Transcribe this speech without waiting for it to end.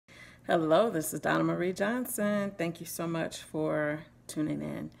Hello, this is Donna Marie Johnson. Thank you so much for tuning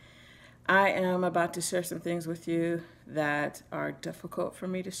in. I am about to share some things with you that are difficult for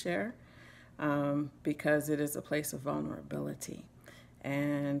me to share because it is a place of vulnerability.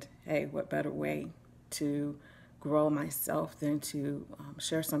 And hey, what better way to grow myself than to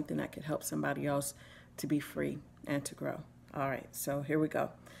share something that could help somebody else to be free and to grow. All right, so here we go.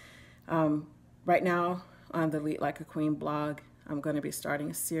 Right now on the Lead Like a Queen blog, I'm going to be starting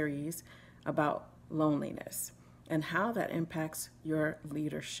a series about loneliness and how that impacts your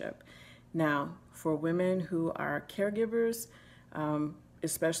leadership. Now, for women who are caregivers,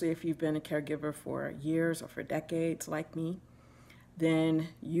 especially if you've been a caregiver for years or for decades like me, then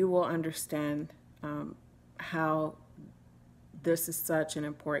you will understand how this is such an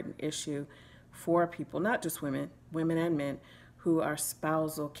important issue for people, not just women and men, who are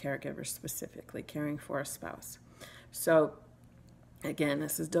spousal caregivers, specifically caring for a spouse. So again,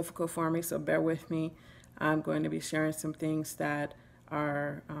 this is difficult for me, so bear with me. I'm going to be sharing some things that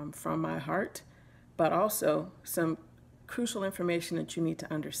are from my heart, but also some crucial information that you need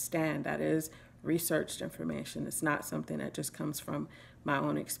to understand that is researched information. It's not something that just comes from my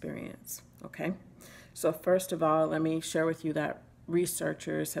own experience, okay? So first of all, let me share with you that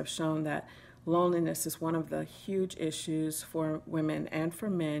researchers have shown that loneliness is one of the huge issues for women and for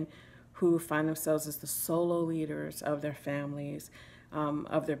men who find themselves as the solo leaders of their families,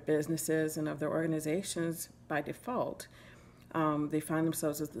 of their businesses, and of their organizations by default. They find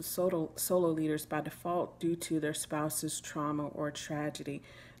themselves as the solo leaders by default due to their spouse's trauma or tragedy.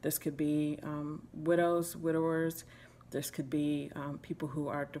 This could be widows, widowers. This could be people who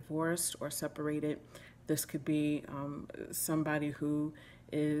are divorced or separated. This could be somebody who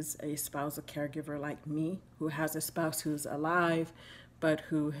is a spousal caregiver like me, who has a spouse who's alive, but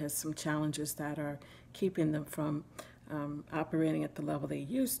who has some challenges that are keeping them from operating at the level they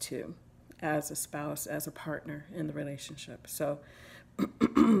used to as a spouse, as a partner in the relationship. So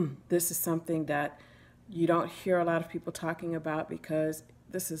this is something that you don't hear a lot of people talking about because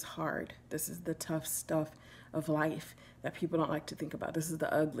this is hard. This is the tough stuff of life that people don't like to think about. This is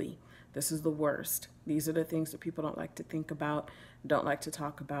the ugly. This is the worst. These are the things that people don't like to think about, don't like to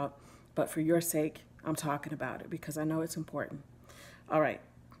talk about. But for your sake, I'm talking about it because I know it's important. All right.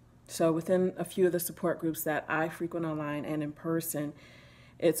 So within a few of the support groups that I frequent online and in person,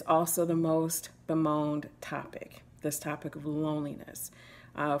 it's also the most bemoaned topic, this topic of loneliness,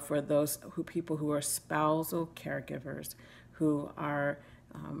 for those people who are spousal caregivers, who are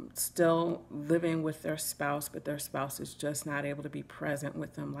still living with their spouse, but their spouse is just not able to be present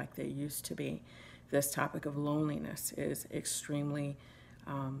with them like they used to be. This topic of loneliness is extremely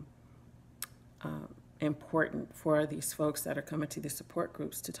important for these folks that are coming to the support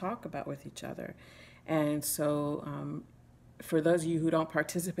groups to talk about with each other. And so for those of you who don't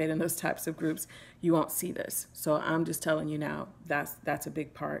participate in those types of groups, you won't see this. So I'm just telling you now, that's a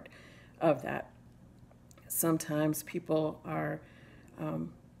big part of that. Sometimes people are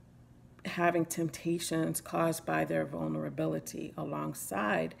having temptations caused by their vulnerability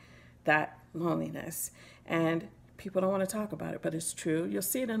alongside that loneliness. And people don't want to talk about it, but it's true. You'll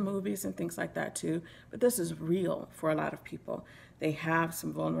see it in movies and things like that too, but this is real for a lot of people. They have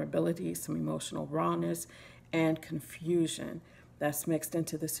some vulnerability, some emotional rawness, and confusion that's mixed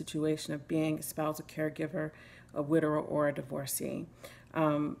into the situation of being a spousal caregiver, a widower, or a divorcee.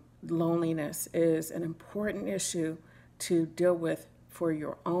 Loneliness is an important issue to deal with for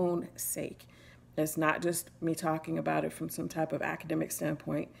your own sake. It's not just me talking about it from some type of academic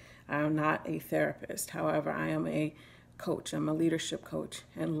standpoint. I am not a therapist. However, I am a coach. I'm a leadership coach.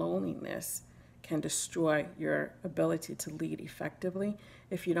 And loneliness can destroy your ability to lead effectively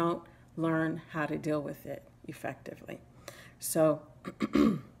if you don't learn how to deal with it effectively. So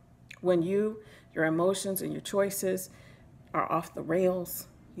when your emotions and your choices are off the rails,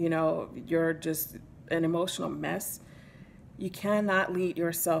 you're just an emotional mess, you cannot lead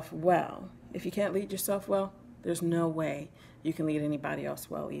yourself well. If you can't lead yourself well, there's no way you can lead anybody else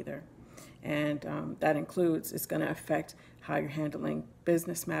well either. And that includes, it's going to affect how you're handling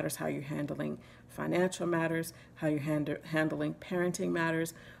business matters, how you're handling financial matters, how you're handling parenting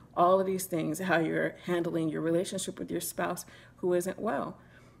matters, all of these things, how you're handling your relationship with your spouse who isn't well.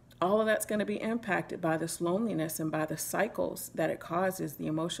 All of that's going to be impacted by this loneliness and by the cycles that it causes, the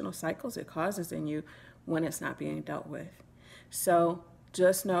emotional cycles it causes in you when it's not being dealt with. So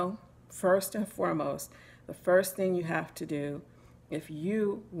just know, first and foremost, the first thing you have to do if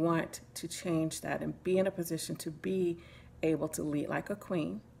you want to change that and be in a position to be able to lead like a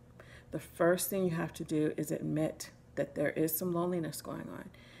queen, the first thing you have to do is admit that there is some loneliness going on.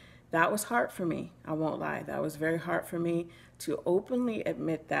 That was hard for me. I won't lie. That was very hard for me to openly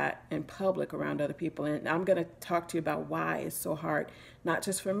admit that in public around other people. And I'm going to talk to you about why it's so hard, not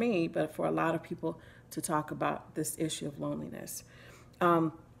just for me, but for a lot of people to talk about this issue of loneliness.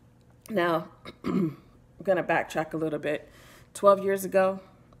 Now, I'm going to backtrack a little bit. 12 years ago,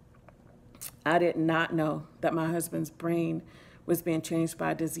 I did not know that my husband's brain was being changed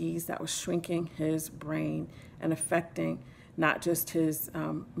by a disease that was shrinking his brain and affecting not just his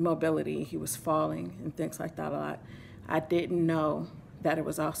mobility. He was falling and things like that a lot. I didn't know that it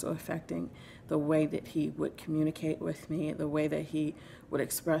was also affecting the way that he would communicate with me, the way that he would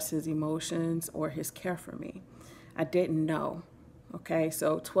express his emotions or his care for me. I didn't know. Okay,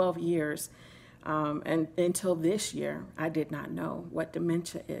 so 12 years, and until this year, I did not know what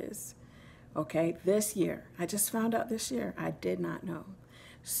dementia is. Okay, this year, I just found out this year, I did not know.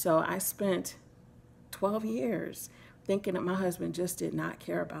 So I spent 12 years thinking that my husband just did not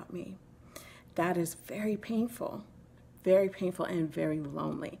care about me. That is very painful and very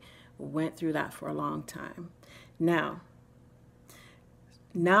lonely. Went through that for a long time. Now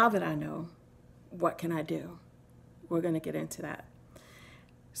that I know, what can I do? We're going to get into that.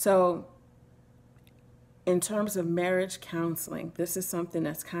 So in terms of marriage counseling, this is something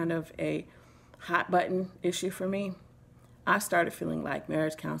that's kind of a hot button issue for me. I started feeling like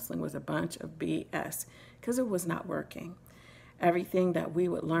marriage counseling was a bunch of BS because it was not working. Everything that we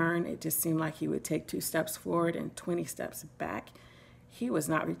would learn, it just seemed like he would take 2 steps forward and 20 steps back. He was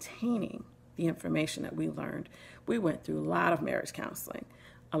not retaining the information that we learned. We went through a lot of marriage counseling,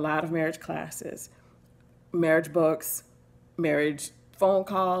 a lot of marriage classes, marriage books, marriage phone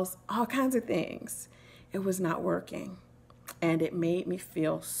calls, all kinds of things. It was not working. And it made me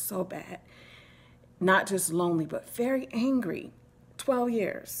feel so bad. Not just lonely, but very angry. 12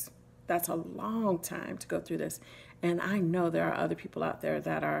 years. That's a long time to go through this. And I know there are other people out there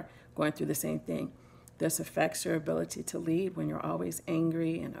that are going through the same thing. This affects your ability to lead when you're always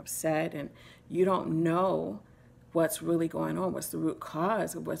angry and upset and you don't know what's really going on, what's the root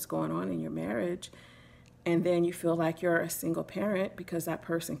cause of what's going on in your marriage. And then you feel like you're a single parent because that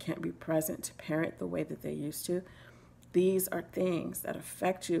person can't be present to parent the way that they used to. These are things that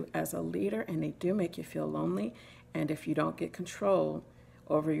affect you as a leader, and they do make you feel lonely. And if you don't get control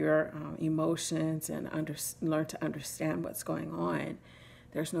over your emotions and learn to understand what's going on,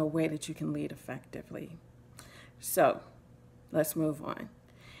 there's no way that you can lead effectively. So let's move on.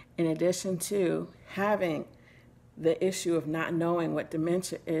 In addition to having the issue of not knowing what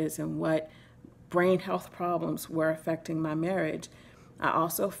dementia is and what brain health problems were affecting my marriage, I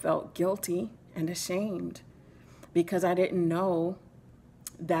also felt guilty and ashamed because I didn't know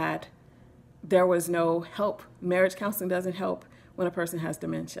that there was no help. Marriage counseling doesn't help when a person has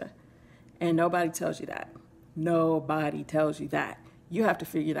dementia. And nobody tells you that. Nobody tells you that. You have to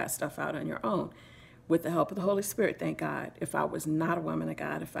figure that stuff out on your own with the help of the Holy Spirit, thank God. If I was not a woman of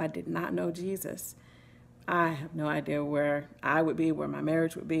God, if I did not know Jesus, I have no idea where I would be, where my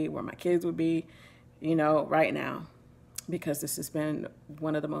marriage would be, where my kids would be, right now. Because this has been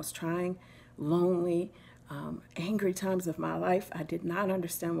one of the most trying, lonely, angry times of my life. I did not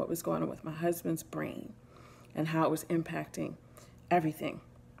understand what was going on with my husband's brain and how it was impacting everything.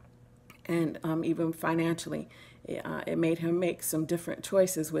 And even financially, it made him make some different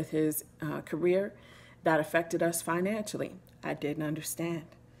choices with his career that affected us financially. I didn't understand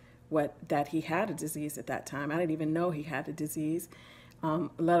that he had a disease at that time. I didn't even know he had a disease,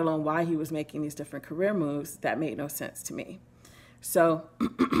 let alone why he was making these different career moves. That made no sense to me. So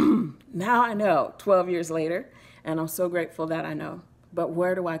now I know 12 years later, and I'm so grateful that I know. But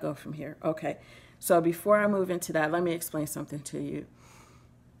where do I go from here? Okay, so before I move into that, let me explain something to you.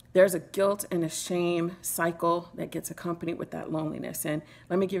 There's a guilt and a shame cycle that gets accompanied with that loneliness. And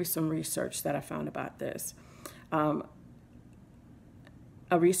let me give you some research that I found about this. A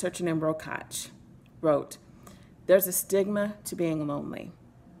researcher named Rokach wrote, "There's a stigma to being lonely.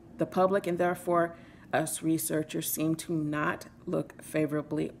 The public and therefore us researchers seem to not look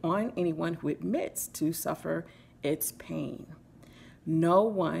favorably on anyone who admits to suffer its pain. No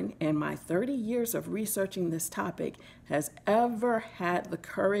one in my 30 years of researching this topic has ever had the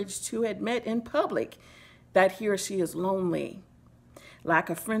courage to admit in public that he or she is lonely. Lack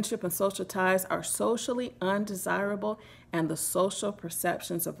of friendship and social ties are socially undesirable, and the social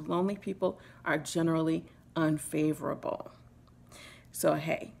perceptions of lonely people are generally unfavorable." So,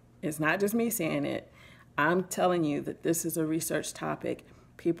 hey, it's not just me saying it. I'm telling you that this is a research topic.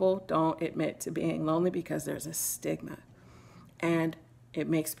 People don't admit to being lonely because there's a stigma. And it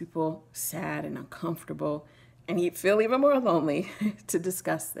makes people sad and uncomfortable, and you feel even more lonely to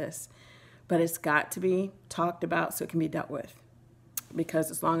discuss this. But it's got to be talked about so it can be dealt with.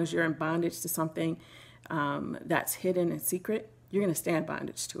 because as long as you're in bondage to something that's hidden and secret, you're going to stay in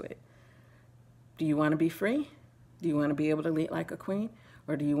bondage to it. Do you want to be free? Do you want to be able to lead like a queen?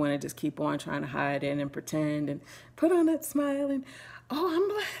 Or do you want to just keep on trying to hide it and pretend and put on that smile and, oh, I'm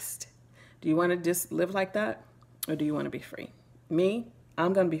blessed? Do you want to just live like that? Or do you want to be free? Me,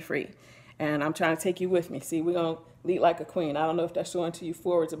 I'm going to be free. And I'm trying to take you with me. See, we're going to lead like a queen. I don't know if that's showing to you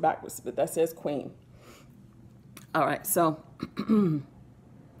forwards or backwards, but that says queen. All right, so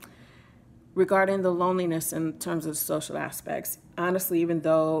regarding the loneliness in terms of the social aspects, honestly, even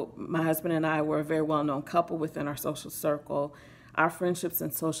though my husband and I were a very well-known couple within our social circle, our friendships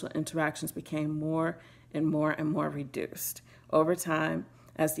and social interactions became more and more and more reduced over time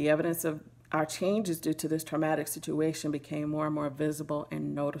as the evidence of our changes due to this traumatic situation became more and more visible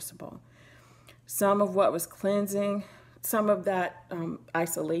and noticeable. Some of what was cleansing, some of that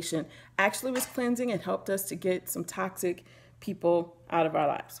isolation actually was cleansing and helped us to get some toxic people out of our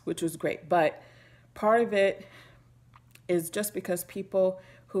lives, which was great. But part of it is just because people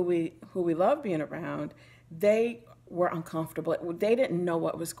who we love being around, they were uncomfortable. They didn't know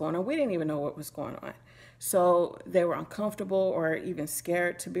what was going on. We didn't even know what was going on. So they were uncomfortable or even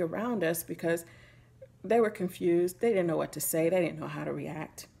scared to be around us because they were confused. They didn't know what to say. They didn't know how to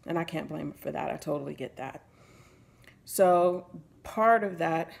react. And I can't blame them for that. I totally get that. So part of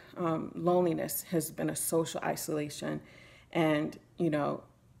that loneliness has been a social isolation. And,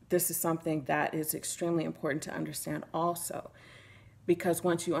 this is something that is extremely important to understand also, because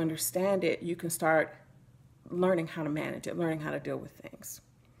once you understand it, you can start learning how to manage it, learning how to deal with things.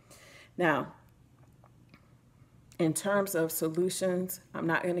 Now, in terms of solutions, I'm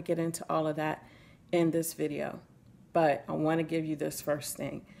not going to get into all of that in this video, but I want to give you this first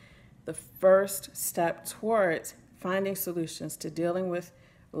thing. The first step towards finding solutions to dealing with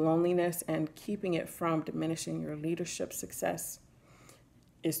loneliness and keeping it from diminishing your leadership success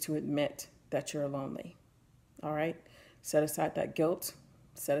is to admit that you're lonely. All right? Set aside that guilt,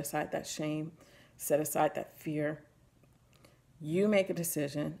 set aside that shame, set aside that fear. You make a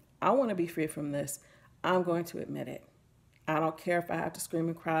decision. I want to be free from this. I'm going to admit it. I don't care if I have to scream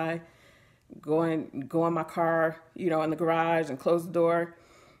and cry, go in my car, in the garage and close the door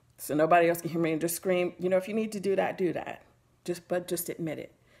so nobody else can hear me and just scream. If you need to do that, do that. Just admit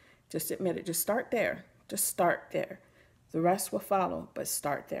it. Just admit it. Just start there. Just start there. The rest will follow, but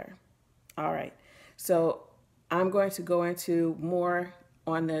start there. All right. So I'm going to go into more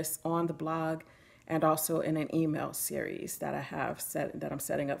on this on the blog and also in an email series that I'm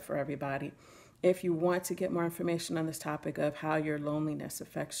setting up for everybody. If you want to get more information on this topic of how your loneliness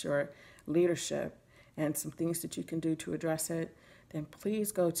affects your leadership and some things that you can do to address it, then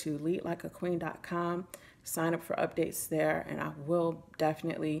please go to LeadLikeAQueen.com, sign up for updates there, and I will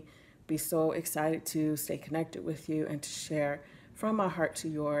definitely be so excited to stay connected with you and to share from my heart to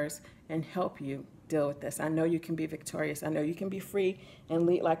yours and help you deal with this. I know you can be victorious. I know you can be free and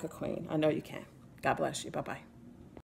lead like a queen. I know you can. God bless you. Bye-bye.